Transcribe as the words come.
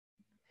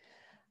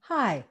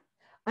Hi,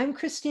 I'm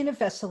Christina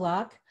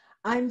Veselak.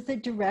 I'm the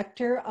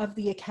director of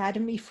the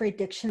Academy for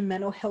Addiction and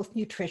Mental Health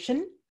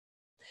Nutrition,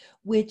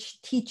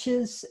 which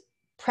teaches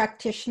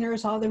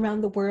practitioners all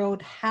around the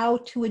world how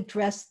to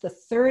address the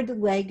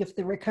third leg of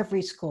the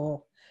recovery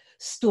stool,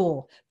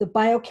 the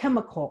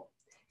biochemical,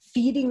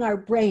 feeding our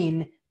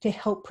brain to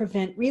help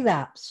prevent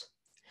relapse.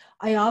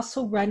 I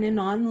also run an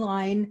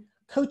online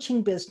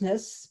coaching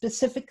business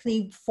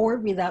specifically for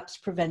relapse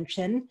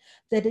prevention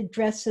that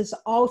addresses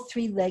all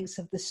three legs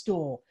of the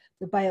stool: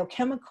 the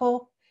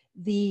biochemical,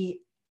 the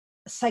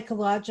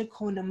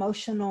psychological and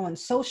emotional and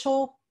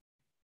social,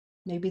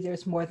 maybe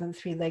there's more than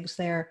three legs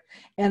there,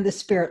 and the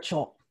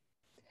spiritual.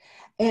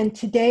 And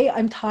today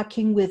I'm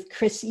talking with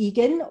Chris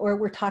Engen, or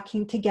we're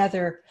talking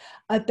together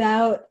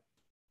about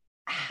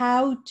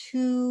how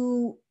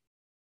to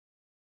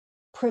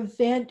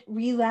prevent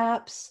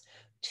relapse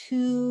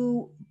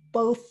to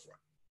both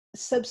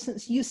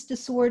substance use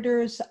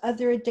disorders,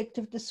 other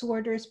addictive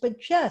disorders, but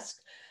just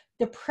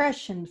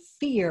depression,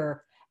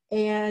 fear,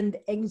 and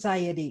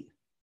anxiety.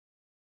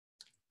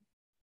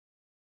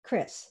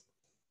 Chris.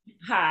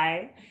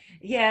 Hi.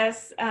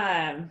 Yes.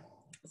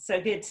 So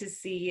good to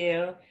see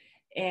you.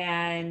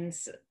 And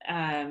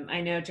I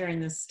know during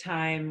this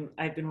time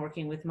I've been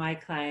working with my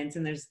clients,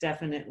 and there's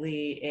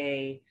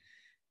definitely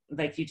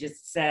like you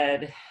just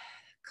said,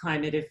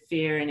 climate of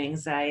fear and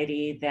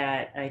anxiety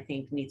that I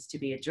think needs to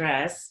be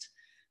addressed.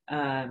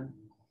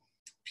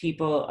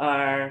 People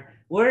are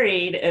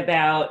worried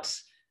about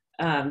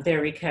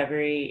their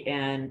recovery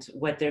and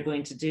what they're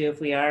going to do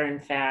if we are in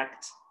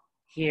fact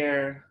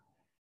here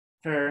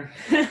for,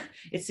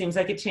 it seems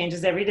like it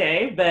changes every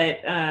day,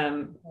 but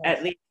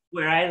at least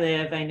where I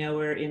live, I know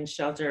we're in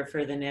shelter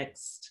for the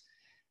next,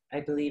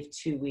 I believe,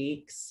 2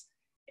 weeks.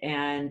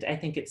 And I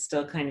think it's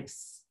still kind of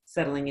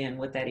settling in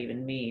what that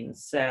even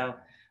means. So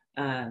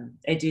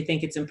I do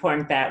think it's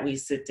important that we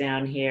sit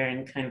down here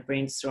and kind of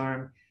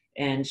brainstorm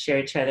and share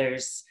each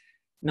other's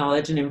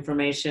knowledge and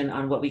information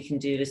on what we can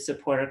do to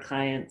support our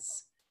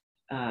clients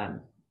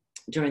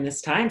during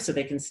this time so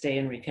they can stay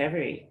in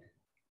recovery.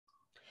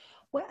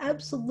 Well,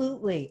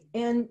 absolutely.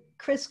 And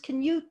Chris,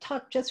 can you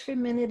talk just for a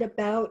minute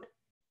about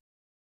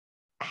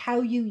how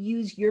you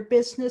use your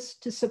business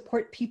to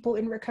support people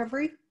in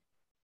recovery?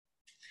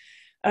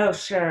 Oh,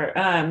 sure.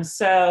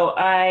 So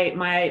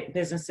my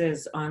business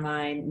is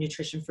online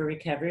nutrition for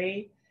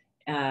recovery,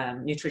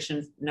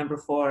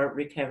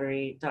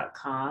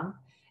 nutrition4recovery.com.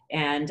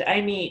 And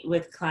I meet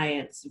with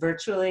clients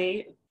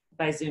virtually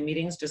by Zoom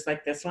meetings, just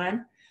like this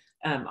one,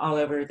 all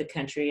over the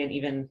country and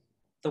even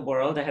the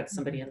world. I had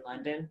somebody in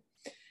London.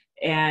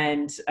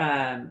 And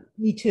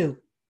me too.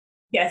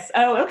 Yes.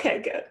 Oh,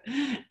 okay, good.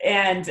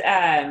 And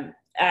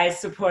I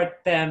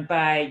support them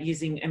by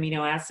using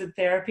amino acid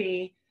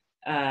therapy,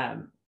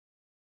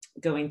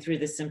 going through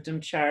the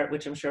symptom chart,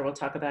 which I'm sure we'll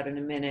talk about in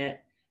a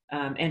minute,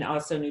 and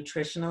also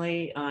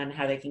nutritionally on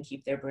how they can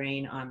keep their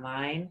brain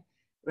online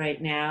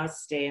right now,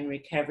 stay in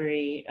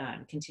recovery,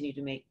 continue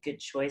to make good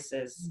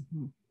choices,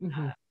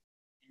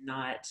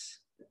 not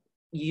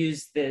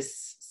use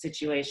this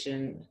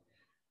situation.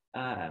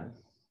 I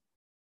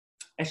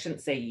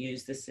shouldn't say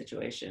use this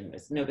situation,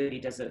 because nobody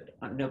does it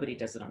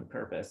on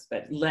purpose,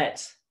 but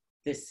let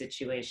this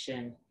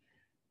situation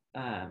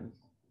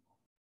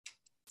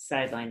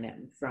sideline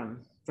them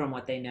from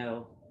what they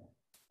know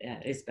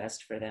is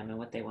best for them and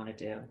what they want to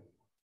do.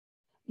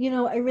 You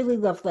know, I really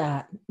love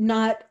that.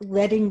 Not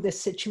letting the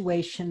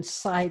situation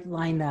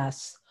sideline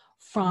us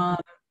from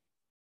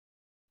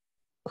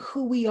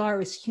who we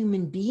are as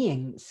human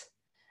beings,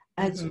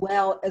 as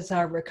well as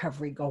our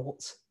recovery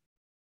goals.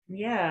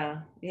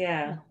 Yeah.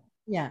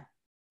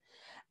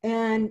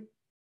 And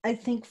I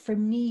think for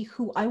me,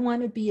 who I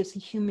want to be as a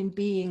human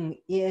being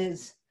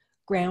is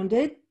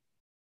grounded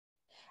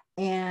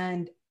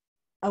and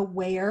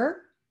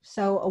aware.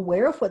 So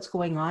aware of what's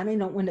going on. I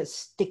don't want to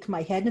stick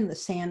my head in the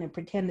sand and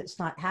pretend it's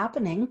not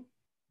happening.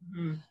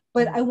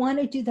 But I want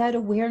to do that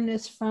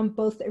awareness from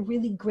both a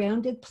really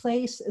grounded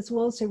place as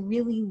well as a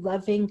really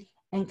loving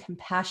and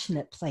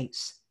compassionate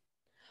place.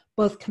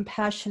 Both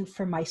compassion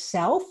for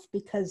myself,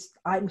 because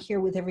I'm here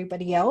with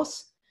everybody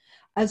else,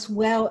 as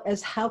well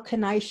as how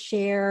can I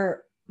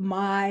share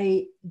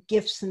my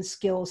gifts and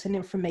skills and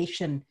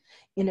information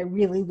in a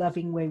really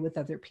loving way with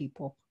other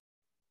people.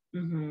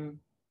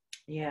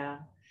 Yeah,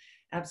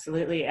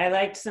 absolutely. I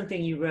liked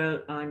something you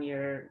wrote on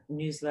your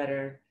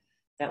newsletter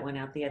that went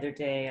out the other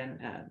day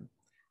on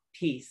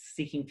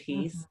seeking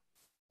peace.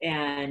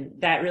 And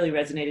that really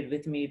resonated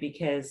with me,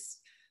 because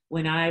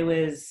when I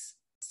was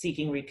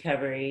seeking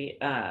recovery,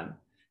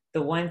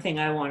 the one thing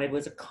I wanted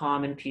was a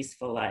calm and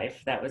peaceful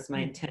life. That was my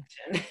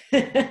intention.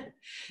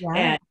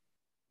 And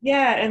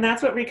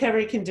that's what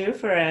recovery can do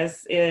for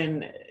us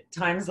in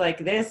times like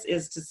this,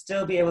 is to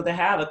still be able to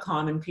have a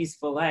calm and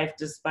peaceful life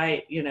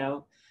despite,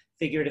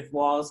 figurative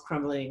walls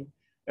crumbling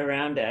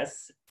around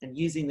us, and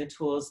using the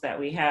tools that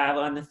we have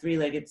on the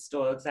three-legged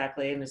stool.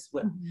 Exactly. And this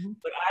what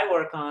I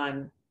work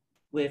on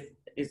with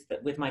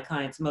my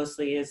clients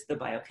mostly is the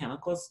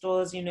biochemical stool,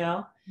 as you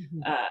know.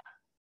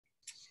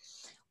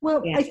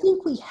 Well, Yeah. I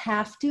think we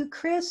have to,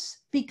 Chris,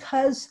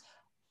 because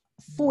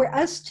for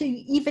us to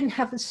even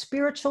have a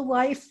spiritual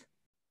life,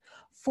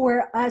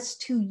 for us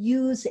to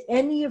use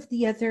any of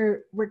the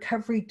other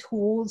recovery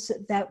tools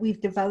that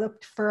we've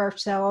developed for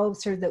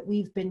ourselves or that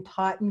we've been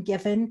taught and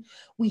given,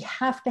 we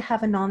have to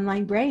have an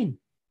online brain.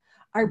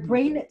 Our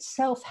brain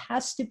itself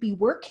has to be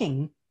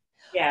working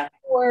Yeah.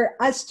 for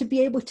us to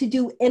be able to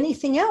do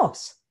anything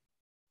else.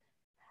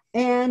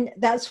 And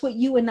that's what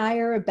you and I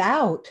are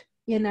about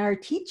in our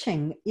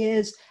teaching,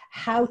 is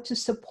how to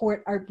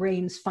support our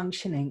brain's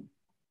functioning.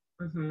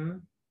 Mm-hmm.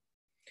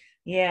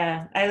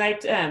 Yeah, I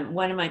liked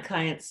one of my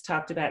clients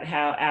talked about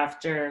how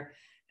after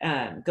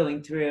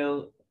going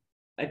through,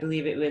 I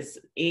believe it was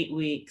 8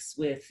 weeks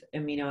with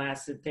amino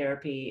acid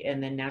therapy,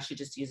 and then now she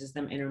just uses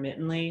them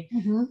intermittently.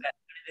 Mm-hmm. But one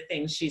of the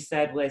things she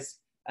said was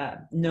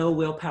no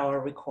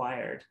willpower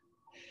required.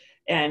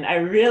 And I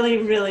really,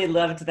 really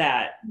loved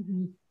that.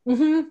 Mm-hmm.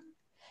 Mm-hmm.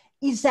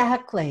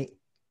 Exactly.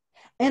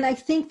 And I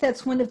think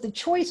that's one of the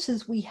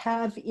choices we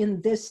have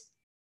in this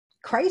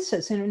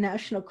crisis,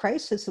 international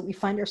crisis that we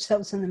find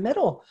ourselves in the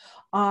middle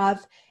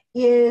of,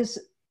 is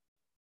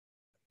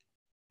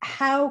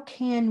how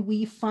can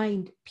we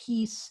find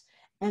peace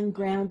and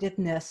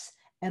groundedness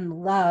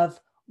and love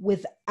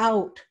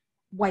without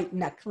white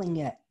knuckling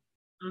it?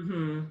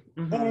 Mm-hmm,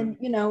 mm-hmm. And,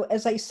 you know,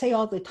 as I say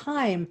all the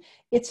time,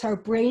 it's our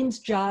brain's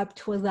job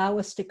to allow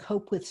us to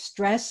cope with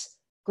stress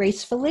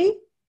gracefully.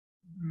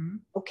 Mm-hmm.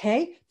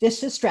 Okay,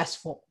 this is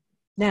stressful.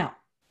 Now,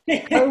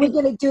 how are we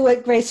going to do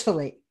it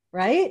gracefully,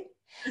 right?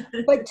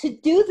 But to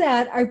do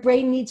that, our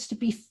brain needs to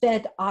be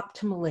fed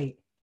optimally.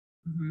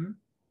 Mm-hmm.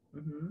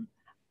 Mm-hmm.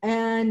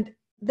 And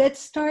let's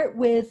start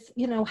with,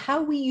 you know,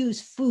 how we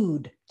use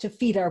food to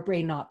feed our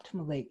brain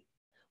optimally.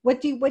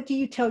 What do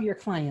you tell your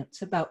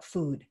clients about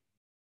food?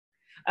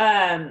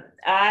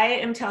 I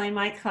am telling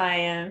my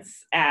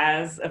clients,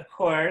 as of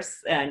course,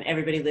 and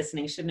everybody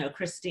listening should know,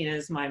 Christina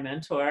is my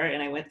mentor,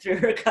 and I went through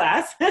her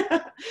class.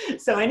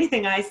 So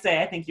anything I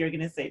say, I think you're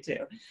going to say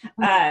too.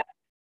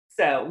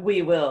 So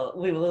we will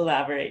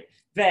elaborate.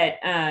 But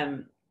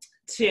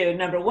to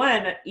number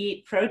one,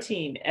 eat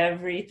protein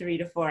every 3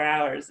 to 4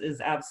 hours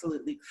is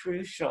absolutely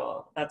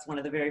crucial. That's one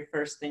of the very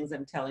first things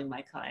I'm telling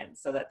my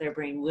clients, so that their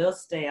brain will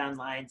stay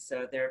online,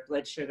 so their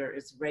blood sugar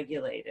is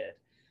regulated.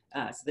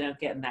 So they don't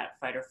get in that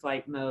fight or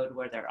flight mode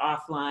where they're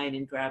offline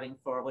and grabbing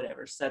for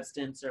whatever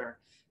substance or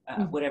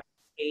whatever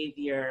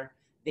behavior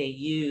they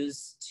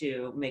use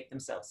to make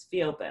themselves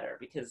feel better,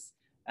 because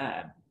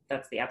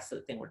that's the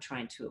absolute thing we're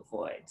trying to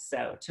avoid.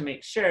 So to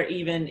make sure,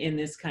 even in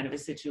this kind of a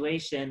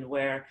situation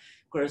where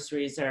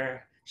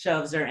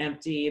shelves are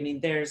empty, I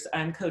mean,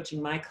 I'm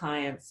coaching my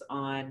clients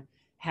on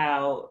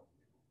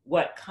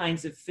what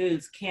kinds of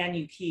foods can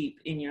you keep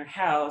in your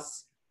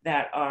house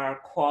that are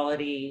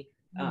quality,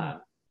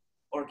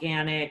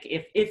 organic,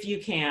 if you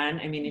can.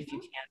 I mean, if you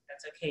can't,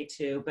 that's okay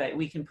too. But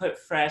we can put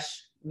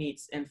fresh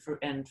meats and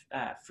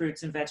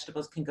fruits and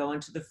vegetables can go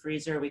into the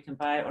freezer. We can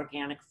buy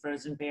organic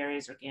frozen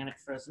berries, organic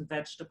frozen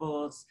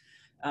vegetables.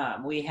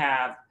 We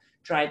have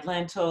dried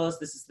lentils.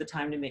 This is the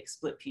time to make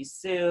split pea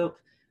soup.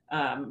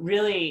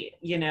 Really,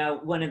 you know,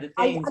 one of the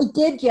things I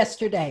did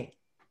yesterday.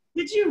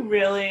 Did you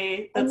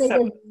really? I made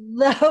a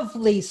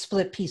lovely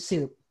split pea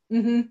soup.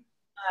 Mm-hmm.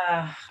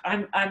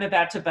 I'm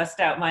about to bust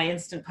out my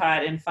Instant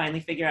Pot and finally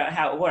figure out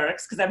how it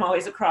works, because I'm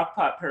always a crock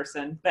pot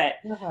person. But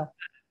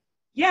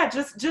yeah,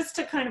 just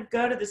to kind of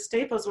go to the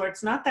staples where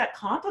it's not that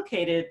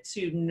complicated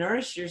to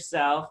nourish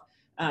yourself,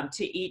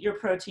 to eat your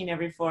protein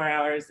every 4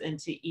 hours, and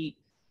to eat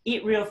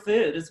real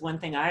food is one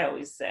thing I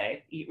always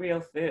say. Eat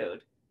real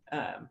food.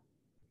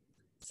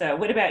 So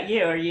what about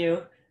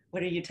you?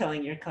 What are you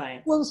telling your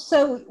clients?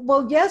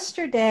 Well,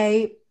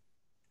 yesterday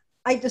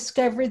I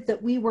discovered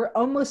that we were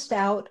almost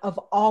out of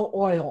all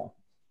oil.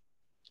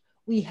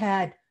 We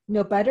had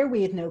no butter,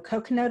 we had no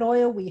coconut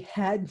oil, we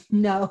had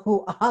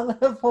no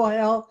olive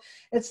oil.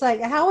 It's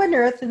like, how on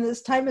earth in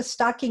this time of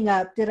stocking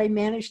up did I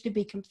manage to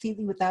be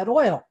completely without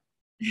oil?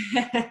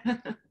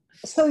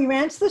 So we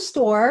ran to the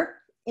store,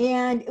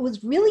 and it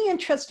was really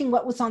interesting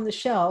what was on the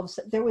shelves.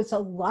 There was a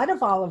lot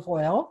of olive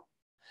oil,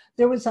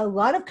 there was a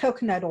lot of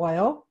coconut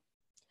oil,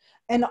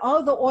 and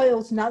all the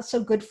oils not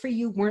so good for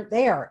you weren't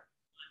there.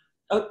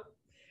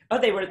 Oh,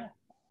 they were.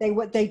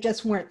 They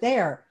just weren't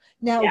there.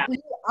 Now, Yeah.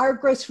 Our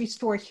grocery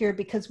store here,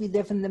 because we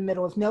live in the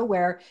middle of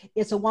nowhere,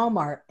 is a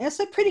Walmart. And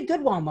it's a pretty good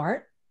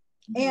Walmart.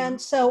 Mm-hmm.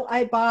 And so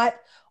I bought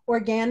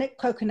organic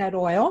coconut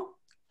oil.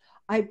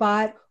 I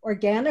bought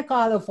organic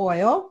olive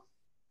oil.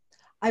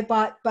 I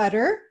bought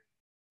butter.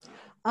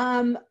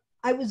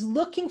 I was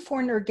looking for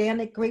an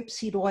organic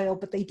grapeseed oil,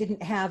 but they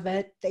didn't have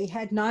it. They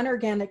had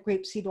non-organic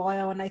grapeseed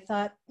oil, and I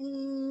thought,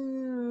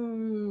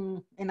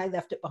 and I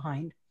left it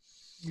behind.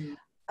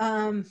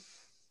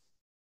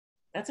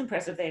 That's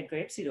impressive. They had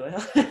grapeseed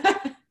oil.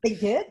 They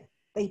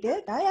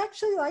did. I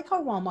actually like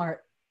our Walmart.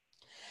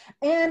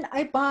 And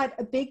I bought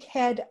a big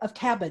head of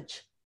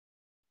cabbage.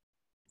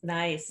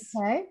 Nice.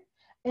 Okay.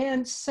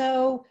 And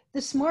so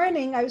this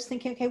morning I was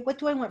thinking, okay, what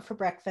do I want for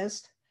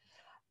breakfast?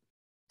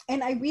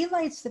 And I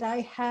realized that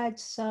I had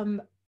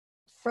some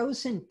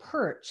frozen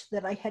perch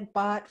that I had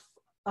bought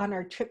on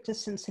our trip to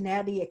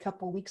Cincinnati a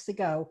couple of weeks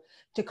ago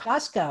to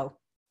Costco.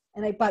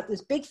 And I bought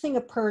this big thing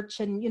of perch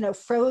and,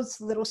 froze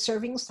little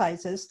serving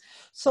sizes.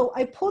 So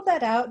I pulled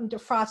that out and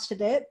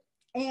defrosted it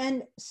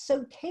and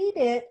sauteed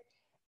it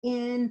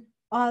in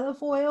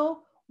olive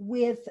oil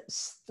with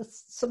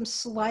some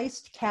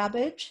sliced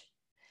cabbage,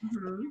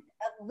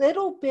 a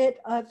little bit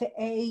of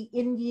a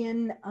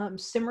Indian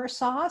simmer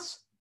sauce,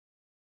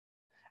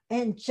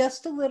 and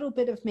just a little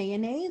bit of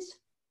mayonnaise.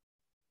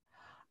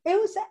 It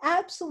was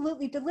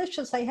absolutely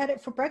delicious. I had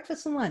it for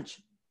breakfast and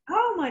lunch.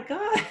 Oh my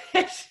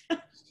gosh.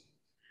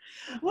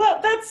 Well,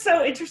 that's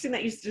so interesting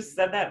that you just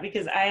said that,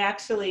 because I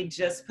actually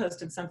just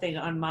posted something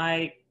on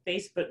my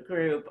Facebook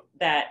group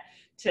that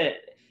to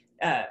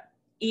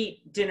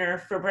eat dinner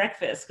for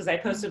breakfast, because I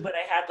posted what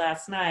I had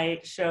last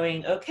night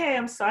showing, okay,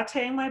 I'm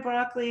sauteing my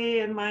broccoli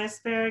and my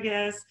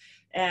asparagus,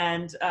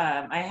 and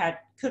I had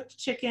cooked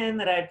chicken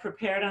that I'd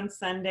prepared on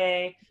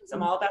Sunday. So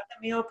I'm all about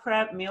the meal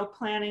prep, meal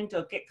planning.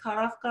 Don't get caught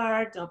off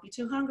guard. Don't be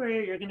too hungry,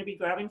 or you're going to be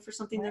grabbing for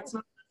something that's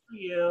not good for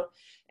you.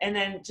 And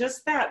then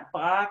just that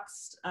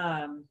boxed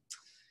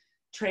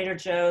Trader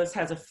Joe's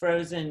has a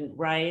frozen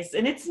rice,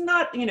 and it's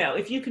not,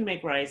 if you can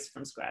make rice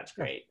from scratch,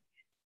 great.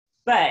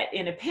 But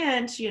in a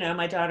pinch,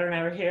 my daughter and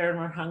I were here and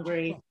we're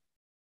hungry.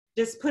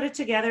 Just put it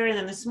together. And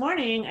then this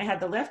morning I had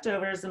the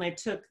leftovers and I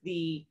took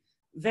the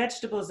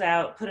vegetables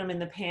out, put them in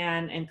the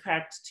pan, and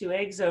cracked 2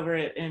 eggs over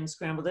it and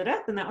scrambled it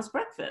up. And that was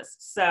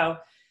breakfast. So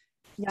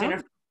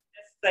dinner,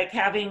 like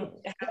having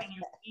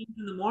your beans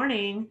in the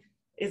morning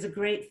is a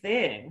great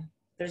thing.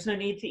 There's no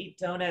need to eat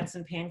donuts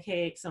and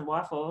pancakes and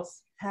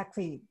waffles.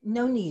 Exactly.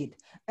 No need.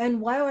 And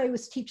while I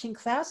was teaching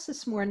class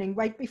this morning,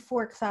 right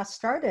before class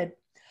started,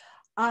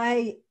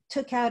 I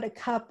took out a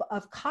cup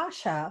of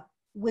kasha,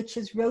 which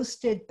is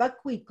roasted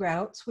buckwheat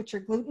groats, which are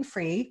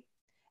gluten-free,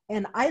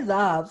 and I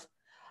love,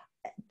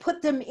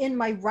 put them in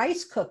my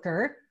rice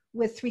cooker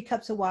with 3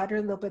 cups of water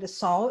and a little bit of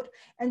salt.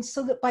 And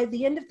so that by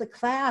the end of the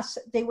class,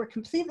 they were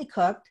completely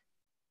cooked.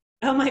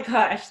 Oh my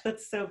gosh,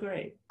 that's so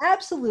great.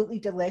 Absolutely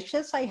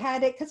delicious. I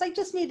had it because I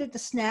just needed a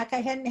snack.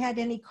 I hadn't had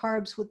any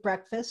carbs with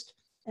breakfast.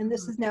 And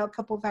this is now a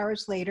couple of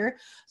hours later.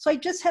 So I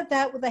just had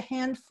that with a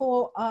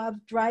handful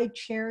of dried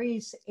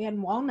cherries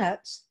and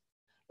walnuts.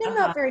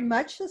 Not very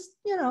much, just,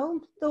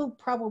 though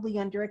probably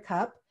under a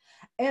cup.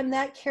 And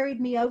that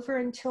carried me over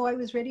until I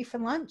was ready for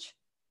lunch.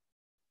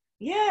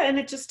 Yeah, and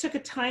it just took a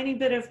tiny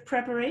bit of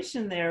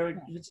preparation there,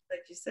 which,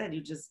 like you said, you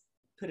just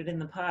put it in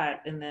the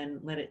pot and then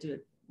let it do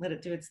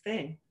its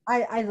thing.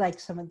 I like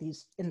some of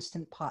these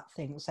instant pot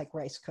things like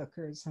rice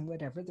cookers and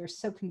whatever. They're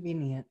so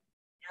convenient.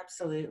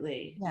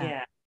 Absolutely.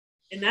 Yeah.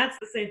 And that's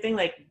the same thing.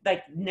 Like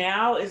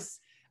now is,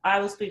 I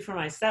will speak for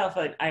myself.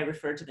 I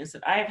refer to this.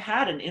 I've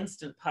had an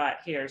instant pot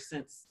here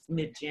since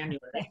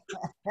mid-January.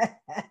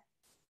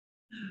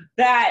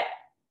 That,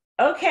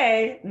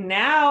 okay,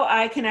 now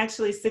I can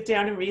actually sit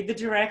down and read the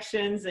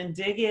directions and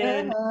dig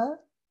in,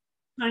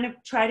 kind of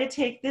try to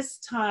take this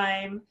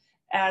time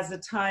as a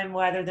time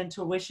rather than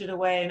to wish it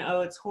away and,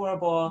 oh, it's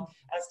horrible,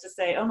 as to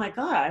say, oh my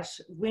gosh,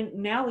 when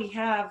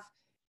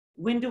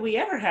do we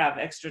ever have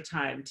extra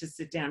time to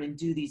sit down and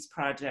do these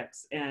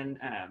projects and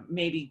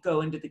maybe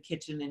go into the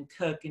kitchen and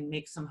cook and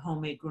make some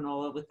homemade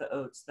granola with the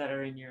oats that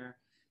are in your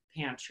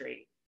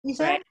pantry?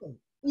 Exactly. Right?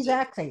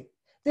 Exactly.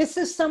 This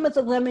is some of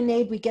the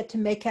lemonade we get to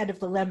make out of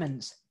the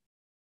lemons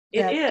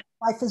that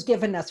life has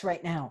given us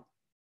right now.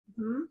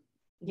 Mm-hmm.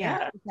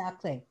 Yeah,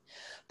 exactly.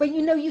 But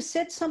you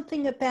said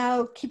something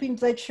about keeping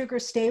blood sugar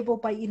stable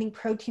by eating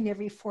protein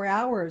every 4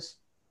 hours,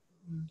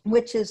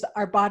 which is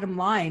our bottom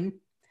line.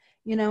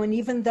 And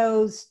even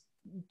those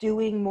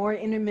doing more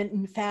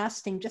intermittent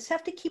fasting just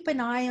have to keep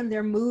an eye on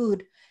their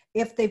mood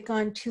if they've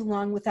gone too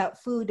long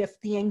without food, if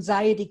the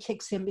anxiety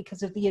kicks in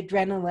because of the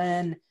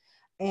adrenaline,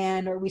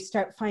 or we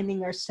start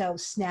finding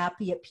ourselves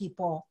snappy at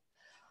people.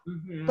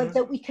 But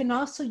that we can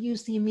also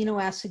use the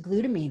amino acid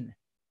glutamine.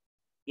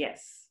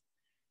 Yes.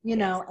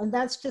 And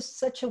that's just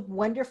such a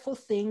wonderful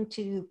thing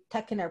to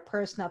tuck in our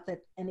purse. Not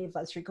that any of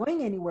us are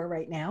going anywhere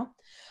right now,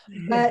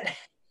 but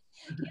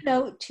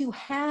to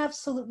have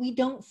so that we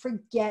don't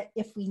forget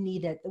if we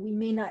need it, that we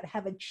may not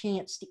have a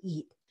chance to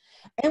eat.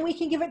 And we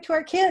can give it to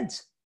our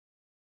kids.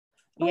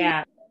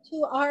 Yeah.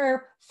 To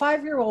our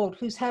 5-year-old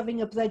who's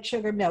having a blood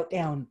sugar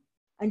meltdown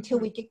until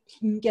we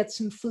can get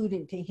some food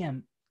into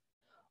him.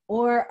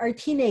 Or our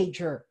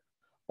teenager,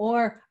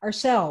 or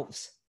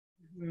ourselves.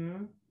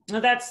 Well,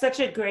 that's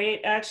such a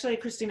great, actually,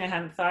 Christina, I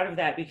hadn't thought of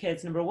that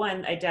because number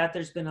one, I doubt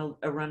there's been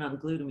a run on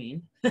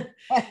glutamine.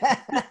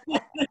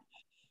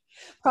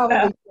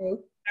 Probably true.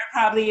 There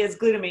probably is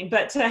glutamine,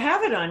 but to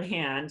have it on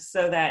hand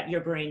so that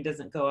your brain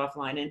doesn't go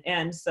offline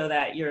and so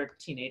that your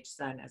teenage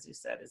son, as you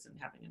said, isn't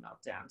having a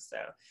meltdown. So,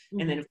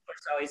 and then of course,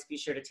 always be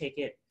sure to take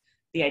it.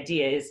 The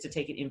idea is to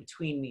take it in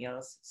between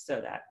meals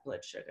so that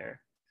blood sugar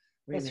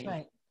remains. That's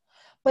right.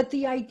 But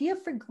the idea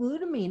for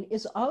glutamine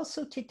is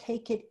also to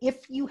take it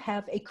if you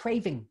have a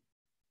craving.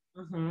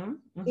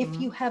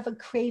 If you have a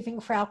craving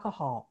for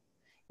alcohol,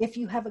 if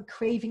you have a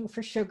craving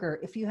for sugar,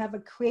 if you have a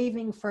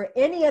craving for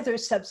any other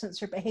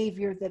substance or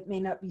behavior that may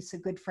not be so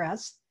good for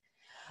us.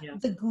 Yeah.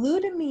 The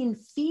glutamine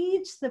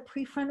feeds the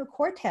prefrontal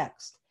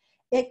cortex.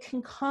 It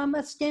can calm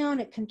us down.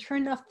 It can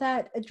turn off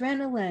that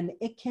adrenaline.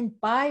 It can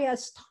buy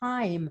us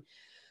time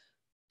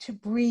to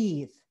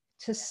breathe,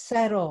 to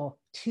settle,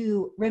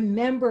 to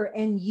remember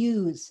and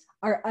use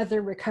our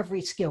other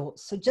recovery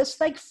skills. So just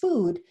like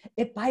food,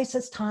 it buys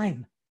us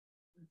time,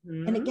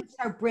 and it gets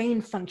our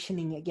brain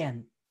functioning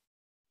again.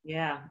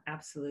 Yeah,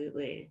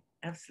 absolutely.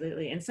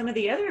 Absolutely. And some of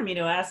the other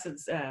amino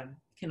acids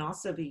can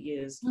also be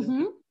used when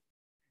people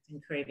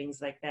have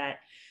cravings like that.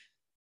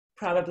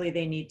 Probably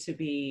they need to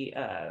be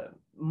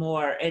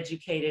more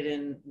educated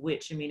in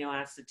which amino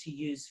acid to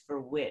use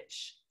for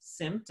which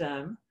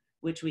symptom,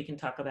 which we can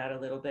talk about a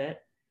little bit.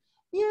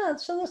 Yeah,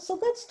 so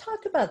let's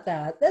talk about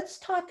that. Let's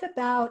talk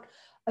about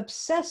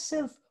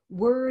obsessive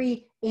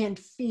worry and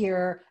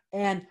fear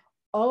and,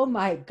 oh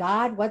my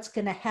God, what's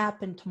going to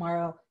happen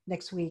tomorrow,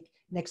 next week,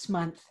 next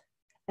month?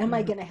 Am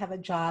I going to have a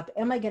job?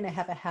 Am I going to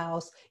have a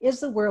house? Is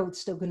the world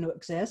still going to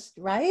exist,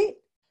 right?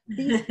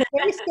 These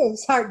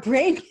places our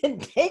brain can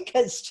take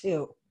us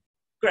to.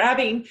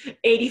 Grabbing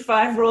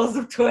 85 rolls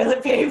of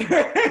toilet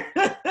paper.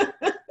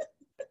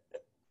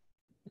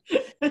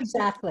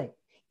 Exactly.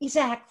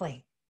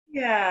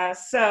 Yeah,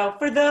 so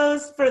for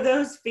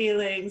those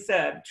feelings,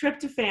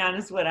 tryptophan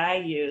is what I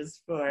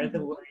use for the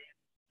worry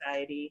and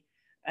anxiety.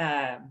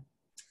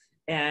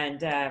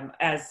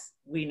 As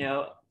we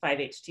know,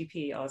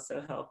 5-HTP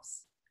also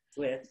helps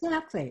with.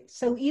 Exactly.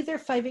 So either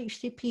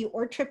 5-HTP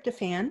or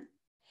tryptophan,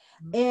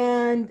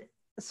 and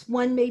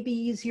one may be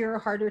easier or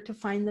harder to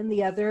find than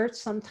the other.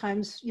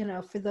 Sometimes, you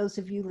know, for those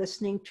of you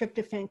listening,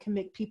 tryptophan can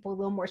make people a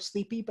little more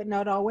sleepy, but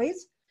not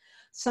always.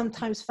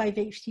 Sometimes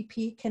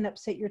 5-HTP can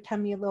upset your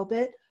tummy a little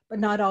bit, but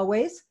not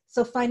always.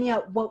 So finding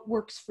out what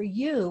works for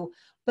you.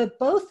 But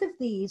both of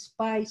these,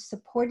 by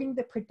supporting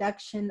the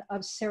production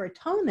of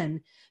serotonin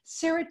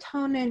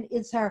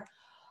is our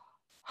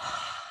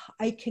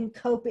I can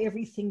cope,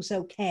 everything's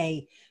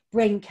okay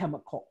brain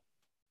chemical.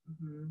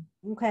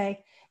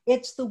 Okay.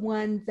 It's the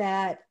one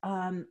that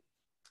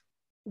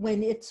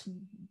when it's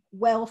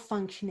well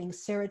functioning,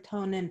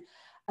 serotonin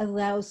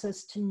allows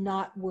us to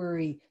not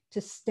worry,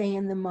 to stay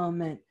in the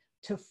moment,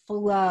 to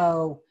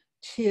flow,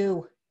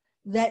 to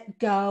let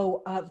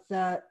go of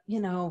the, you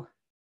know,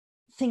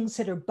 things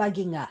that are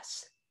bugging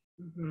us.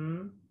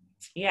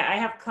 Yeah, I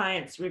have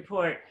clients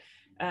report,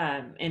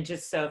 and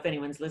just so if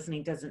anyone's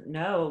listening doesn't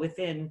know,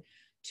 within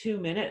 2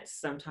 minutes,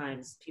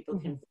 sometimes people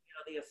can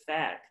feel the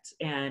effect.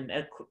 And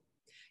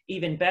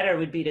even better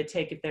would be to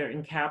take, if they're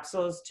in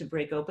capsules, to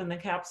break open the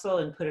capsule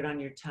and put it on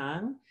your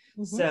tongue.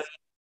 So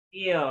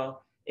you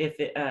feel if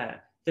it,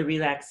 the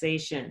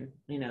relaxation,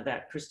 you know,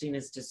 that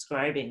Christina's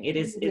describing,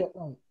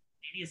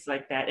 it's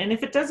like that. And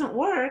if it doesn't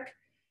work,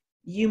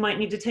 you might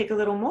need to take a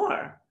little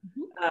more.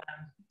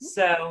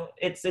 So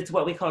it's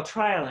what we call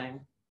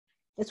trialing.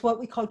 It's what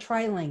we call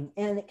trialing,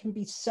 and it can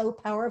be so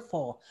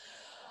powerful.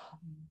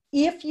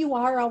 If you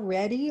are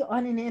already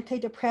on an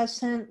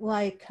antidepressant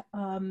like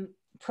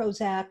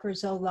Prozac or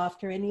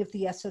Zoloft or any of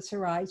the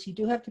SSRIs, you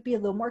do have to be a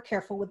little more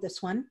careful with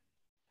this one,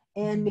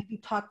 and maybe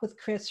talk with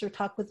Chris or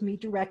talk with me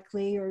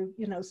directly, or,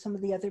 you know, some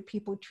of the other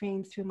people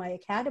trained through my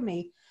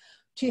academy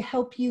to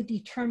help you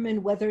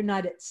determine whether or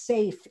not it's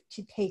safe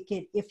to take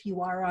it if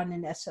you are on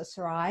an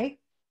SSRI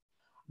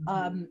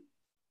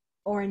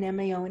or an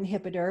MAO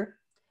inhibitor.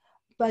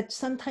 But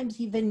sometimes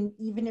even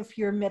if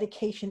your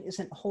medication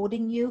isn't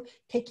holding you,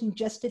 taking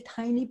just a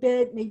tiny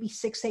bit, maybe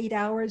 6-8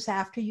 hours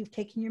after you've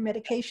taken your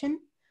medication,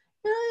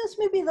 just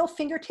maybe a little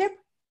fingertip,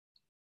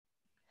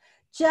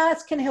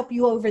 just can help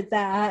you over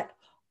that,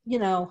 you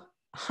know,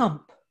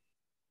 hump.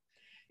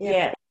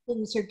 If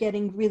things are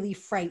getting really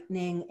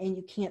frightening and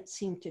you can't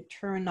seem to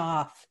turn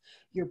off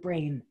your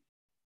brain.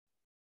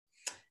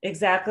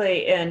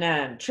 Exactly. And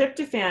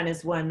tryptophan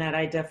is one that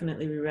I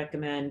definitely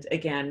recommend,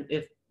 again,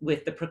 if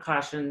with the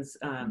precautions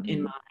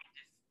in mind,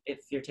 if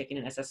you're taking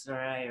an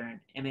SSRI or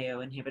an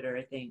MAO inhibitor,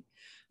 I think.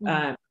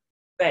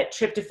 But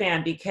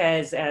tryptophan,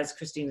 because as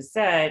Christina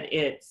said,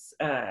 it's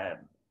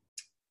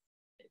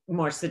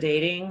more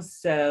sedating.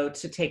 So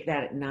to take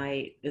that at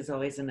night is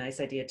always a nice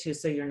idea too.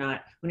 So you're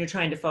not, when you're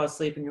trying to fall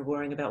asleep and you're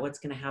worrying about what's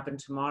going to happen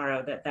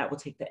tomorrow, that will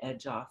take the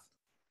edge off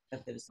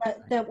of those.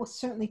 That will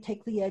certainly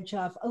take the edge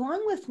off,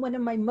 along with one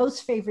of my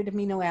most favorite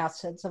amino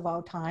acids of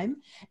all time,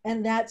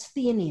 and that's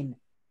theanine.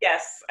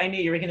 Yes, I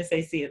knew you were going to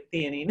say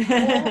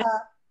theanine.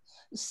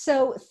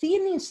 So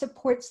theanine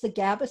supports the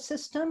GABA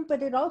system,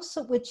 but it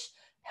also, which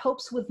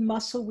helps with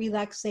muscle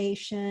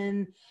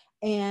relaxation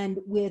and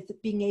with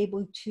being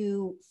able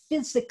to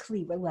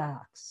physically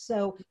relax.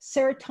 So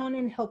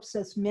serotonin helps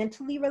us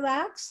mentally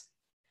relax,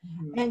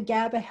 and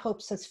GABA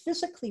helps us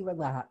physically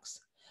relax.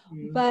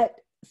 But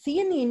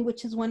theanine,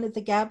 which is one of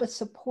the GABA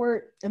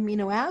support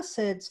amino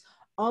acids,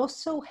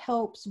 also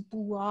helps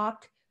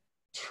block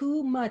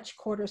too much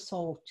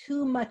cortisol,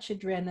 too much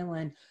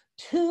adrenaline,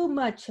 too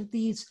much of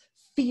these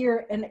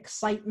fear and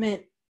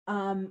excitement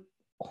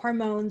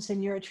hormones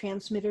and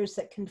neurotransmitters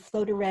that can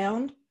float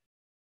around.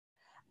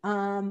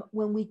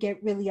 when we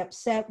get really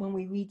upset, when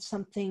we read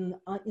something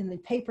in the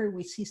paper,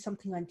 we see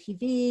something on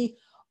TV,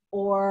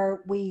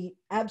 or we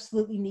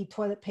absolutely need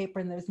toilet paper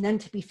and there's none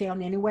to be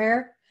found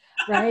anywhere,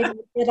 right?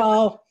 We get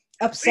all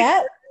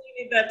upset.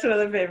 We need that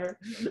toilet paper.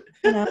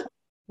 You know,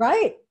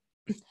 right.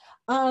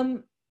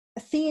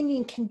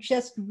 Theanine can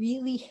just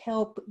really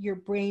help your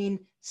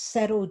brain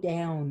settle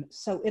down.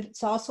 So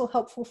it's also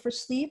helpful for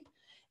sleep.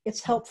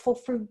 It's helpful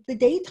for the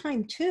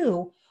daytime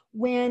too,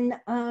 when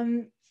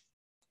when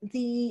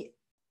we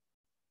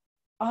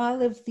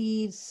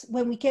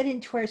get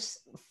into our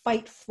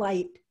fight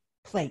flight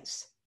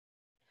place,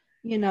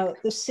 you know,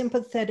 the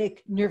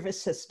sympathetic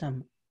nervous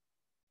system.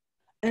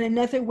 And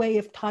another way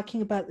of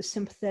talking about the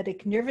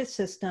sympathetic nervous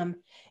system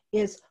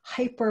is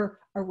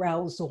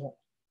hyperarousal.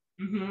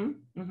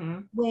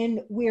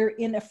 When we're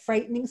in a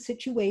frightening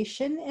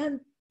situation, and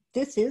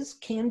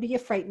can be a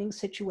frightening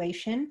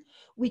situation,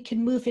 we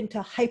can move into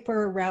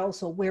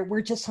hyperarousal where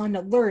we're just on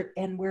alert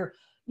and we're,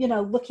 you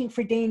know, looking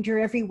for danger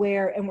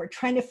everywhere, and we're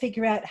trying to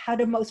figure out how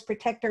to most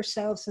protect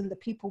ourselves and the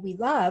people we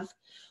love.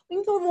 We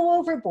can go a little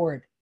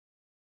overboard.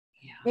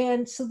 Yeah.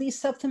 And so these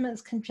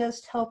supplements can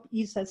just help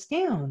ease us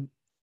down.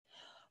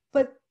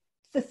 But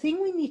the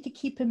thing we need to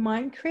keep in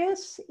mind,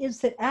 Chris, is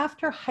that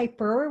after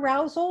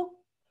hyperarousal,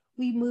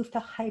 we move to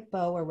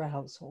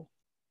hypoarousal.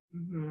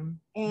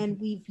 And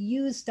we've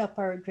used up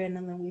our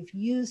adrenaline, we've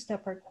used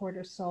up our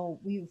cortisol,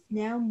 we've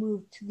now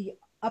moved to the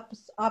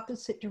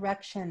opposite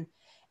direction,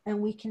 and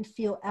we can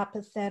feel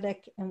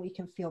apathetic, and we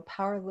can feel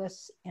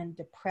powerless and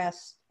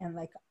depressed, and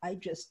like, I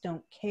just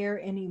don't care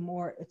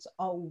anymore. It's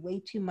all way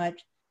too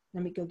much.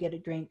 Let me go get a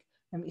drink.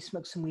 Let me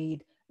smoke some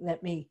weed.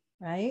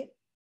 Right?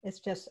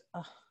 It's just,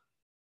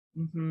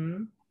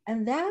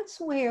 and that's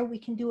where we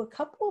can do a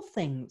couple of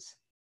things,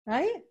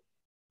 right?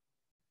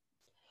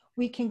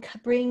 We can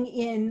bring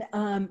in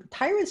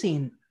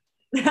tyrosine.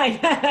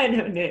 I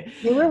don't know.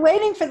 You were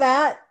waiting for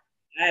that.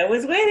 I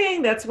was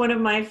waiting. That's one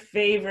of my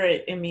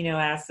favorite amino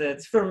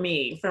acids for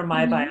me, for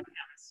my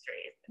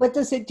biochemistry. What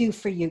does it do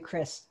for you,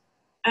 Chris?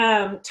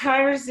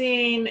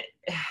 Tyrosine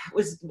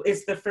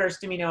is the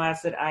first amino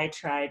acid I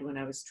tried when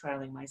I was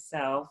trialing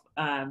myself.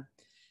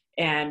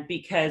 And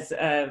because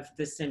of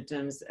the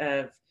symptoms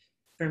of,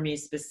 for me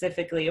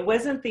specifically, it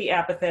wasn't the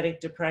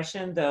apathetic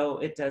depression, though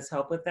it does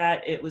help with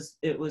that. It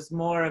was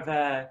more of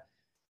a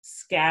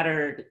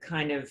scattered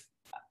kind of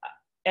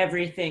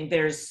everything.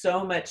 There's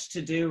so much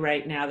to do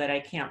right now that I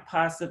can't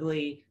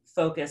possibly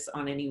focus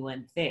on any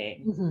one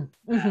thing.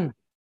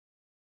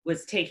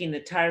 Was taking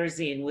the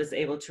tyrosine was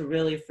able to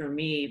really, for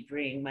me,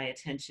 bring my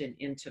attention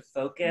into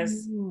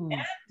focus.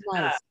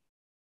 Nice.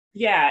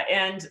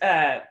 And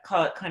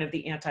call it kind of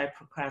the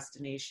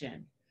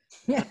anti-procrastination.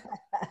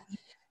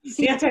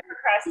 See,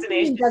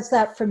 anti-procrastination does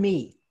that for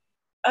me.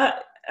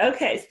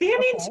 Okay,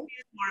 theanine to me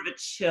is more of a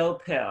chill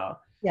pill.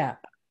 Yeah.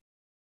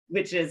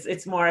 Which is,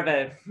 it's more of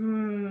a,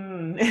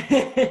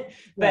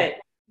 but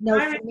no,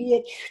 for me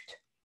it's.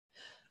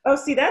 Oh,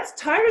 see, that's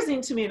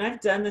tyrosine to me, and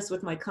I've done this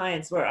with my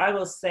clients where I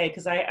will say,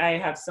 because I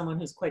have someone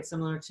who's quite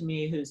similar to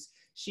me,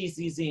 she's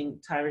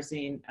using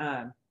tyrosine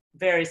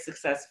very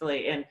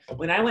successfully, and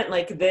when I went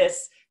like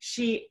this,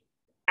 she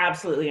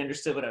absolutely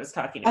understood what I was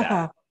talking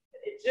about.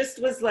 It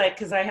just was like,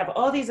 because I have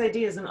all these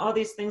ideas and all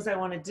these things I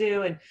want to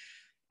do, and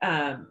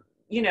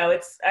you know,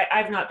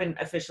 I've not been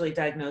officially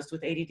diagnosed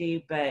with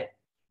ADD, but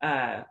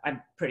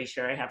I'm pretty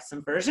sure I have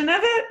some version of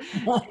it.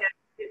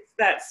 It's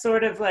that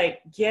sort of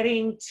like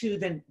getting to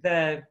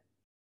the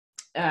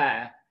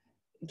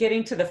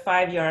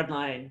 5-yard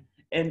line,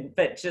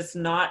 but just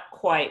not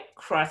quite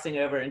crossing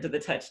over into the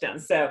touchdown.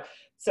 So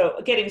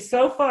getting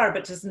so far,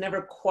 but just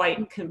never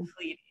quite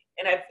completing.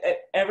 And I've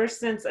ever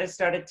since I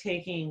started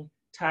taking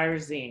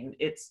tyrosine,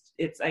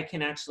 I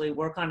can actually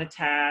work on a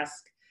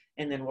task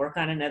and then work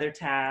on another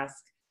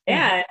task.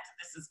 And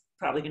this is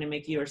probably going to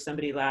make you or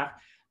somebody laugh.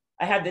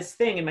 I have this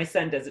thing, and my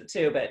son does it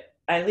too, but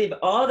I leave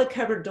all the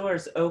cupboard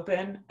doors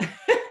open.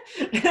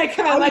 And I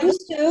come out like,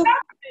 what's happening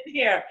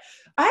here?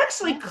 I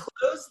actually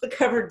close the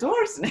cupboard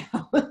doors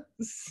now.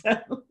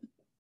 So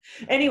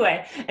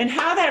anyway, and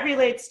how that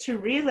relates to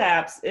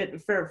relapse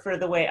for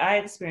the way I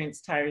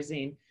experienced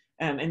tyrosine,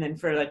 and then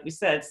for, like we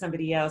said,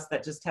 somebody else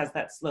that just has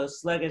that slow,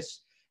 sluggish,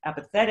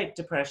 apathetic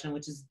depression,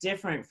 which is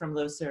different from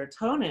low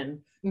serotonin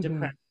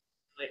depression,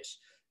 which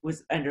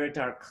was under a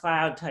dark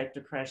cloud type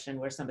depression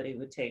where somebody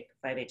would take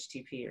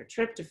 5-HTP or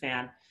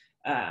tryptophan.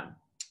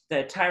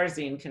 The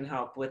tyrosine can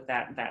help with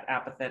that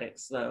apathetic,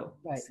 slow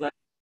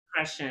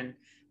depression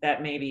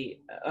that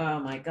maybe, oh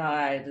my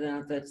God,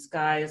 the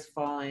sky is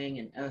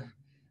falling and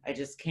I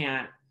just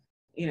can't,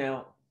 you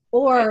know.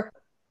 Or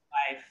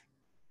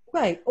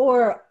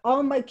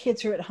all my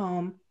kids are at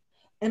home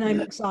and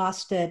I'm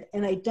exhausted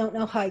and I don't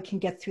know how I can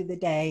get through the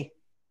day.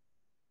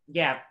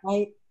 Yeah.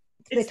 Right?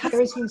 The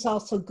tyrosine is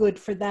also good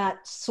for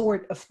that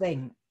sort of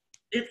thing.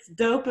 It's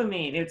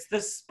dopamine. It's the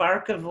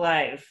spark of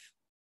life.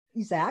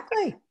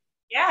 Exactly.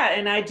 Yeah,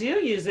 and I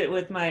do use it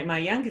with my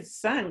youngest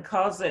son.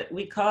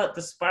 We call it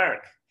the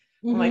spark.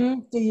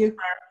 Do you?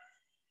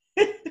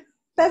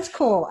 That's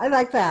cool. I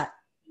like that.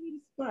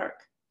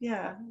 Spark.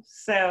 Yeah.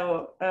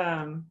 So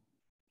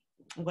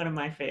one of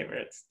my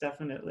favorites,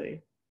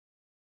 definitely.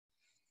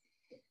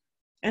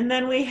 And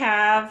then we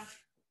have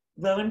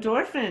low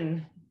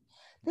endorphin.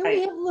 Then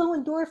we have low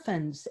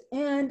endorphins.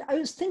 And I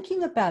was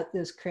thinking about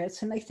this,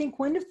 Chris, and I think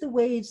one of the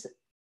ways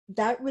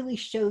that really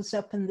shows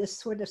up in this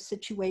sort of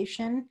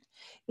situation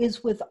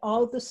is with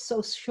all the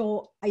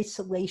social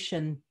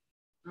isolation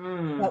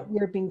that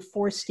we're being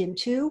forced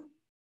into,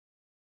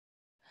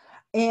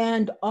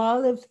 and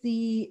all of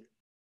the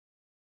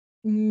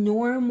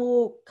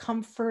normal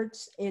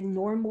comforts and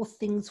normal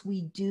things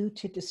we do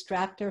to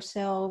distract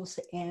ourselves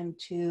and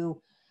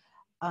to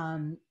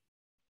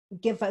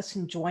give us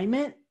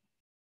enjoyment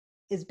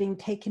is being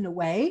taken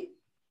away.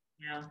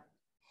 Yeah.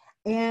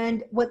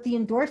 And what the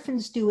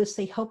endorphins do is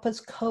they help us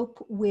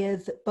cope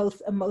with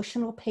both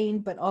emotional pain,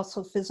 but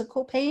also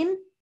physical pain.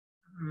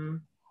 Mm-hmm.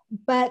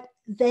 But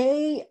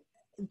they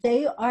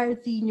are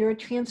the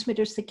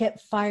neurotransmitters that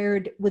get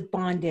fired with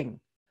bonding,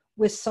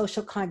 with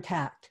social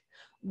contact,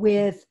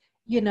 with,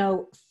 you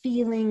know,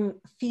 feeling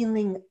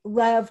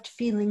loved,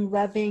 feeling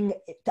loving.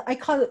 I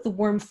call it the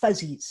warm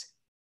fuzzies.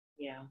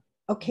 Yeah.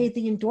 Okay,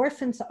 the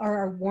endorphins are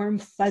our warm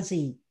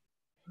fuzzy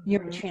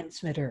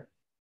neurotransmitter.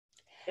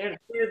 They're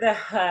the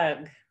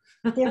hug.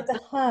 They're the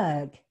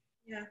hug.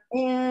 Yeah.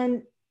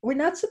 And we're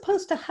not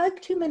supposed to hug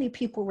too many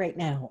people right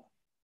now,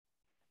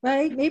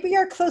 right? Maybe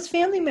our close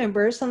family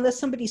members, unless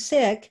somebody's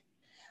sick,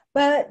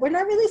 but we're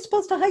not really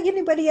supposed to hug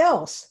anybody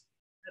else.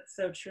 That's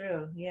so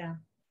true. Yeah.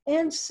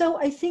 And so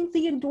I think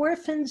the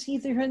endorphins,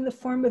 either in the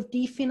form of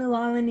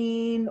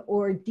dephenylalanine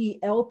or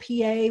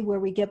DLPA, where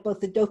we get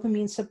both the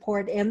dopamine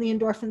support and the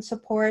endorphin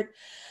support,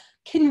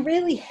 can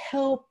really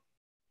help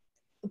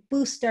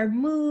boost our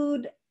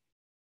mood,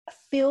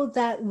 fill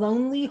that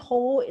lonely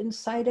hole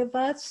inside of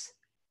us.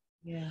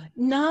 Yeah.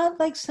 Not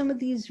like some of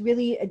these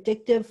really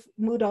addictive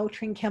mood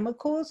altering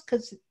chemicals,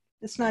 because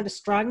it's not as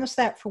strong as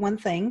that, for one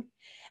thing.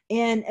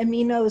 And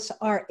aminos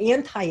are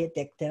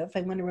anti-addictive.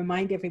 I want to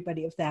remind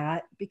everybody of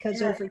that,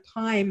 because over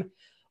time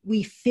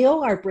we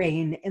fill our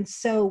brain, and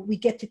so we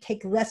get to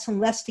take less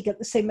and less to get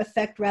the same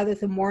effect rather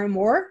than more and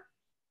more.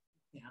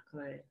 Yeah,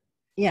 good.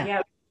 Yeah.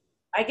 Yeah.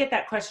 I get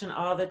that question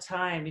all the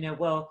time, you know,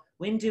 well,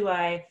 when do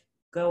I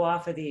go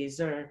off of these,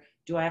 or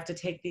do I have to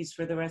take these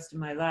for the rest of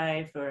my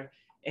life?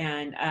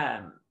 And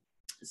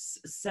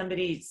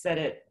somebody said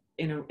it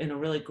in a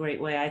really great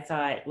way, I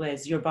thought,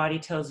 was your body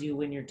tells you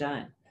when you're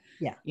done.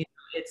 Yeah. You know,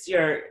 it's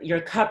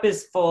your cup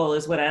is full,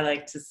 is what I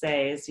like to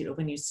say, is, you know,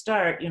 when you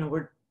start, you know,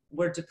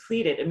 we're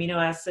depleted. Amino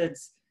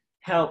acids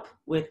help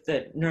with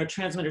the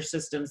neurotransmitter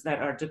systems that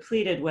are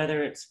depleted,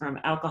 whether it's from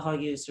alcohol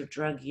use or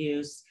drug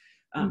use.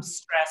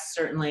 Stress,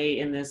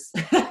 certainly, in this,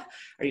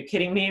 are you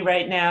kidding me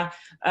right now?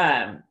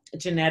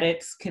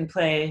 Genetics can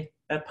play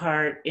a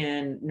part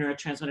in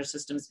neurotransmitter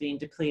systems being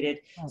depleted.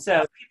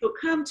 So people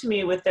come to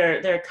me with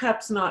their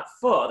cups not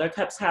full, their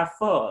cups half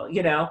full,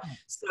 you know?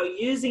 So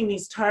using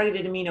these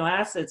targeted amino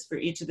acids for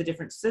each of the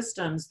different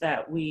systems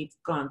that we've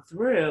gone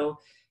through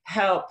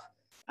help,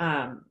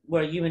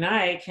 where you and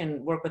I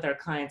can work with our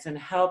clients and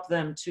help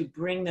them to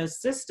bring those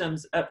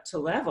systems up to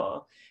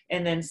level.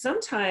 And then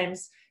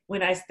sometimes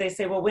when they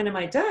say, well, when am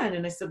I done?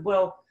 And I said,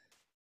 well,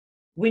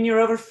 when you're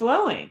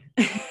overflowing.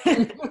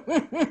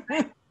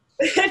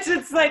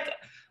 It's like,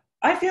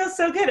 I feel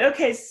so good.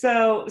 Okay,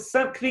 so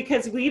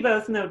because we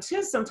both know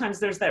too, sometimes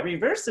there's that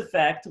reverse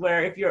effect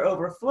where if you're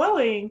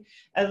overflowing,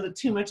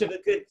 too much of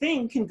a good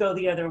thing can go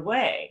the other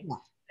way.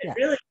 Yeah.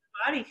 Really,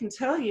 the body can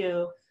tell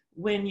you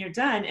when you're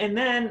done, and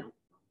then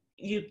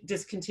you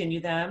discontinue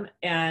them,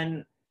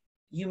 and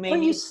you may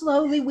you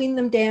slowly wean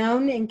them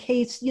down in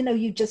case, you know,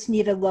 you just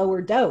need a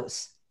lower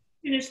dose.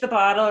 Finish the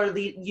bottle, or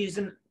use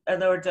a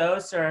lower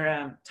dose,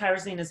 or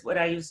tyrosine is what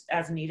I use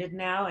as needed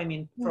now. I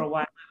mean, for a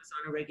while I was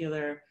on a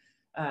regular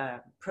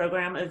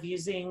program of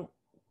using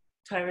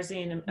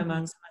tyrosine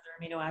among some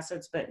other amino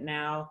acids, but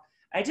now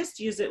I just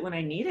use it when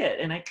I need it,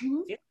 and I can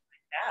feel like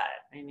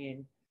that. I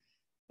mean,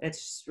 it's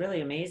just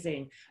really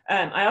amazing.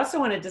 I also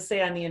wanted to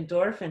say on the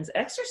endorphins,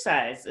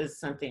 exercise is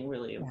something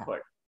really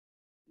important.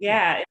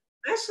 Yeah,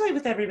 especially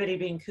with everybody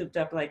being cooped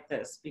up like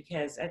this,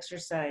 because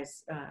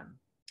exercise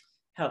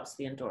helps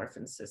the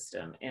endorphin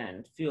system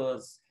and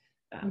fuels,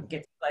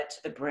 gets blood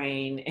to the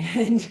brain,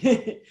 and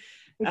it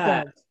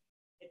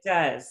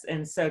does.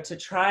 And so to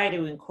try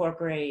to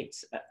incorporate,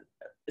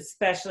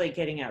 especially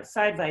getting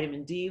outside,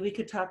 vitamin D, we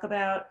could talk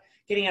about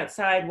getting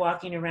outside,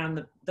 walking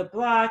around the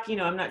block. You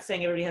know, I'm not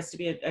saying everybody has to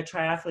be a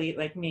triathlete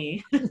like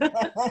me.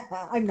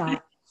 I'm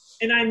not.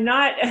 And I'm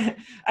not,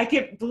 I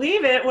can't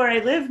believe it, where I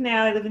live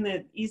now, I live in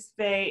the East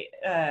Bay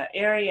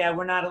area,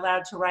 we're not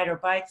allowed to ride our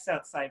bikes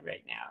outside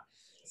right now.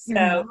 So,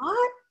 you're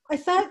not? I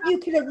thought you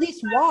could at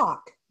least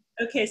walk.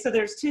 Okay, so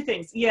there's two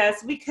things.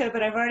 Yes, we could,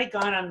 but I've already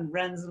gone on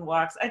runs and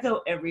walks. I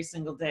go every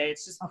single day.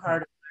 It's just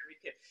part of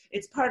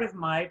it's part of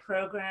my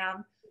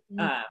program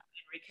in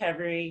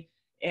recovery.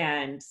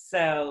 And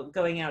so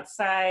going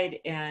outside,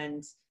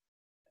 and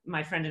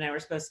my friend and I were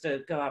supposed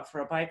to go out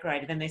for a bike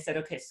ride. And then they said,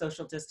 okay,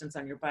 social distance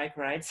on your bike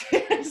rides,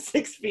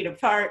 6 feet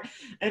apart.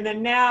 And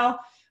then now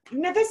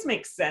now this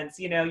makes sense.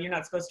 You know, you're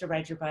not supposed to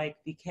ride your bike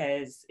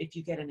because if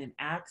you get in an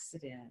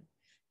accident,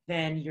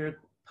 then you're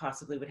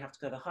possibly would have to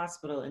go to the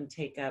hospital and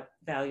take up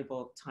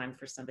valuable time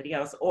for somebody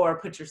else or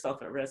put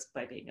yourself at risk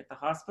by being at the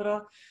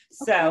hospital.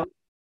 So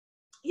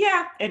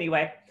yeah,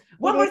 anyway,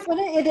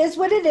 it is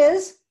what it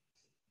is.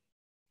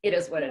 It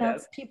is what it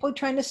is. People are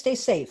trying to stay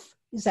safe.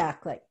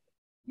 Exactly.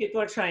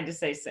 People are trying to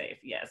stay safe,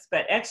 yes.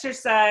 But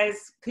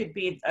exercise could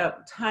be,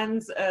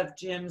 tons of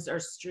gyms are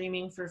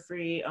streaming for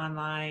free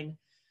online.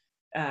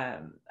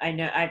 I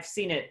know I've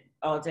seen it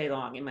all day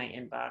long in my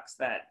inbox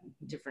that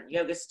different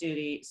yoga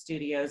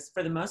studios,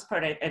 for the most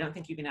part, I don't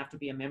think you can have to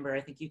be a member.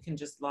 I think you can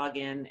just log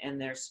in and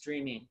they're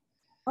streaming.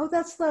 Oh,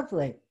 that's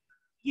lovely.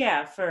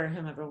 Yeah, for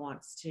whomever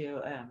wants to.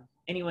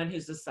 Anyone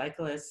who's a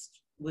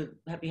cyclist would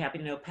be happy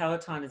to know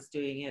Peloton is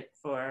doing it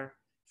for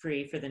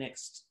free for the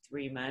next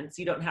 3 months.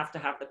 You don't have to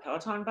have the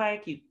Peloton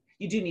bike.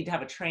 You do need to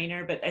have a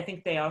trainer, but I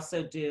think they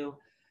also do,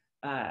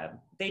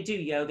 they do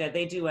yoga.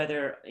 They do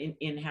other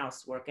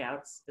in-house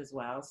workouts as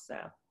well. So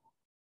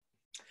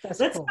let's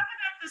talk about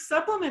the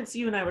supplements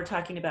you and I were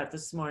talking about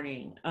this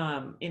morning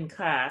in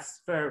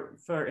class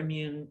for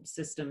immune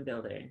system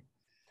building.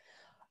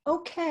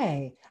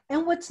 Okay.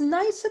 And what's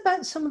nice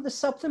about some of the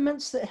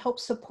supplements that help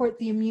support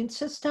the immune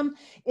system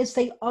is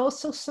they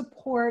also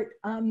support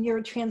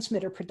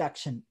neurotransmitter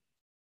production.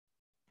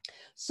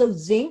 So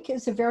zinc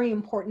is a very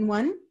important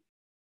one.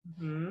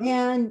 Mm-hmm.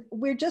 And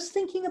we're just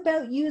thinking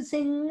about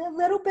using a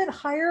little bit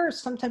higher, or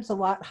sometimes a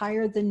lot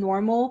higher than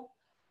normal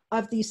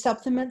of these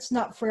supplements,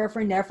 not forever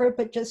and ever,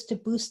 but just to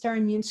boost our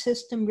immune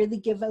system, really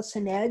give us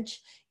an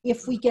edge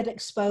if we get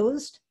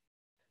exposed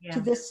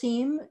to this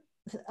theme.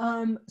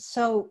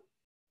 So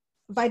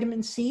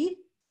vitamin C,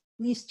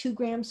 at least 2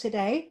 grams a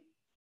day.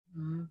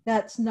 Mm-hmm.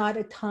 That's not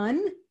a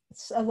ton.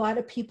 A lot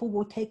of people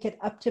will take it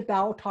up to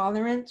bowel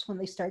tolerance when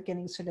they start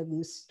getting sort of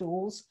loose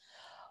stools,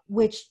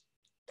 which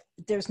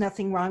there's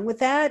nothing wrong with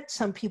that.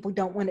 Some people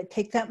don't want to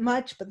take that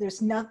much, but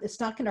it's not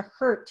going to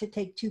hurt to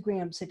take 2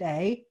 grams a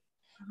day.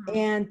 Mm-hmm.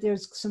 And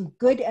there's some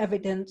good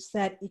evidence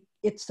that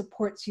it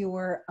supports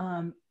your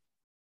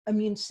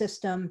immune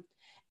system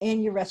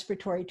and your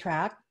respiratory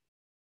tract.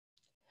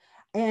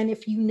 And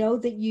if you know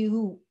that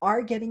you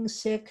are getting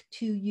sick,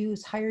 to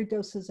use higher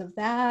doses of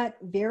that,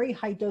 very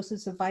high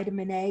doses of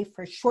vitamin A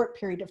for a short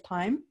period of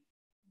time,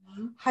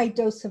 high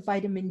dose of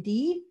vitamin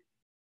D.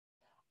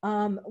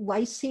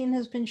 Lysine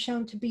has been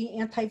shown to be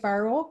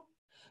antiviral.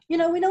 You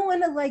know, we don't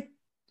want to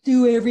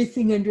do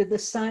everything under the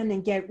sun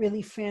and get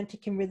really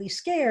frantic and really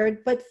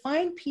scared, but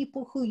find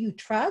people who you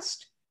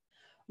trust,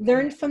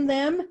 learn from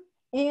them,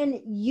 and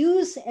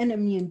use an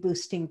immune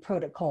boosting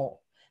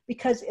protocol,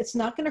 because it's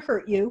not going to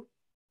hurt you.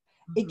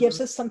 It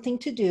gives us something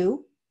to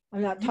do.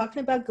 I'm not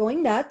talking about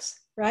going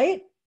nuts,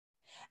 right?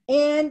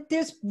 And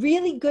there's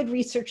really good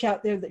research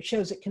out there that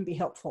shows it can be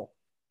helpful.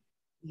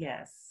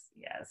 Yes,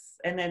 yes.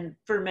 And then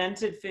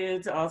fermented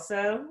foods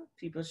also,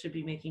 people should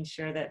be making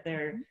sure that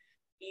they're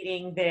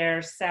eating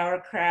their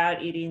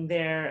sauerkraut, eating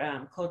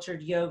their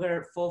cultured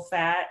yogurt, full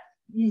fat,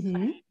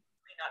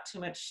 not too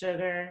much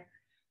sugar.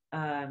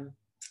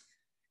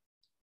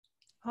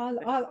 All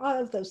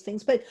of those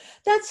things, but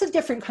that's a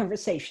different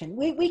conversation.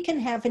 We can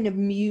have an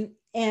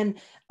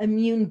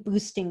immune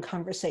boosting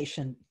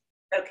conversation.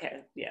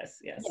 Okay. Yes.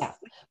 Yeah.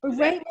 But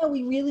right now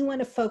we really want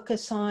to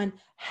focus on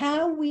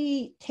how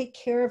we take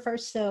care of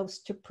ourselves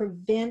to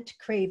prevent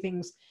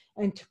cravings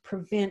and to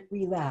prevent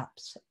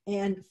relapse,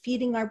 and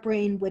feeding our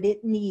brain what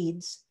it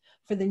needs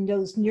for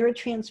those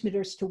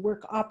neurotransmitters to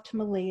work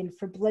optimally and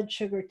for blood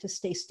sugar to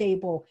stay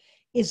stable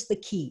is the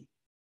key.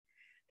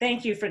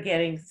 Thank you for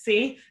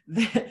see,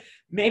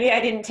 maybe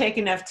I didn't take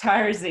enough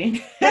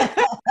tyrosine.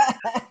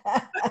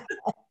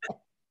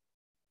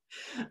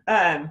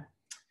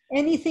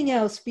 Anything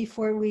else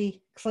before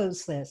we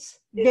close this?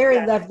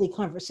 Very lovely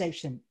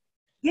conversation.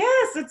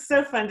 Yes, it's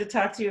so fun to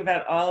talk to you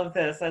about all of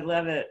this. I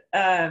love it.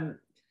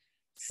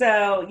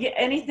 So yeah,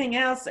 anything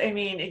else? I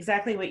mean,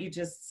 exactly what you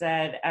just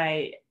said.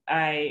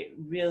 I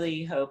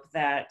really hope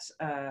that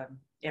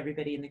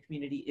everybody in the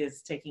community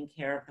is taking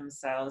care of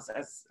themselves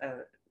as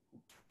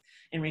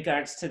in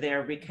regards to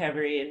their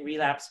recovery and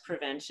relapse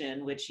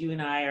prevention, which you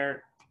and I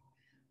are,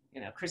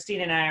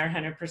 Christina and I are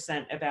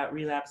 100% about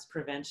relapse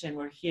prevention.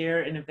 We're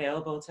here and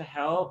available to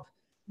help.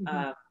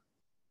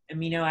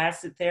 Amino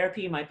acid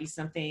therapy might be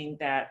something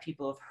that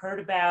people have heard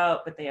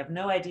about, but they have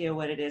no idea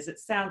what it is. It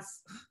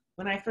sounds,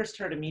 when I first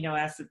heard amino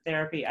acid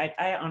therapy,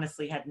 I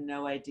honestly had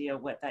no idea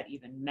what that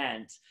even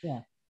meant. Yeah.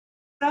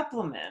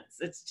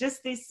 Supplements, it's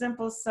just these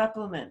simple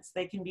supplements.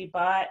 They can be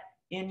bought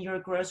in your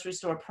grocery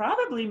store,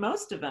 probably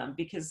most of them,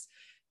 because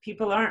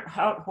people aren't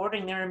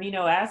hoarding their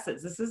amino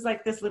acids. This is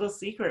like this little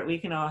secret we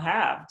can all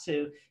have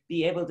to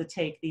be able to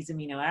take these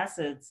amino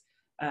acids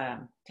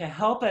to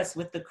help us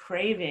with the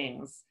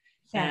cravings.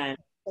 Yeah, and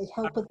they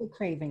help with the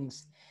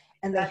cravings,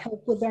 and they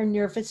help with our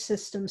nervous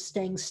system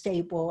staying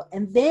stable.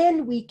 And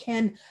then we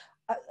can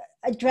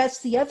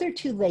address the other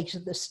 2 legs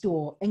of the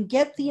stool and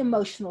get the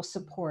emotional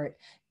support,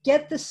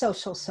 get the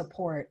social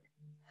support,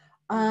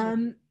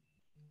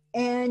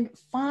 and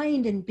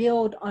find and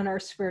build on our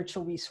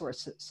spiritual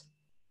resources.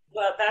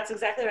 Well, that's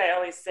exactly what I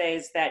always say,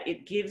 is that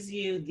it gives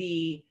you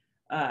the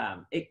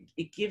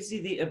it gives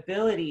you the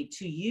ability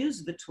to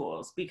use the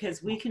tools,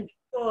 because we can be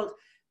told,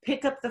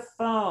 pick up the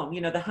phone,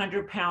 you know, the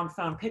 100-pound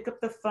phone, pick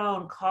up the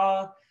phone,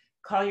 call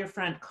your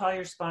friend, call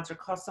your sponsor,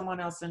 call someone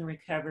else in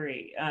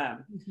recovery,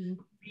 Mhm.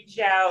 reach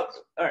out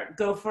or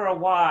go for a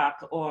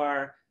walk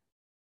or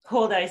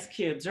hold ice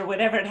cubes or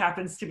whatever it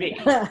happens to be.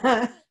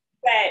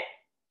 But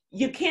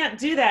you can't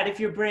do that if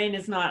your brain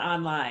is not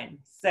online.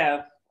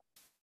 So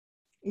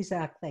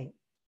Exactly.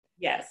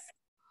 yes.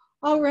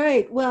 All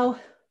right. Well,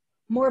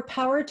 more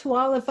power to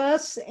all of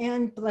us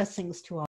and blessings to all.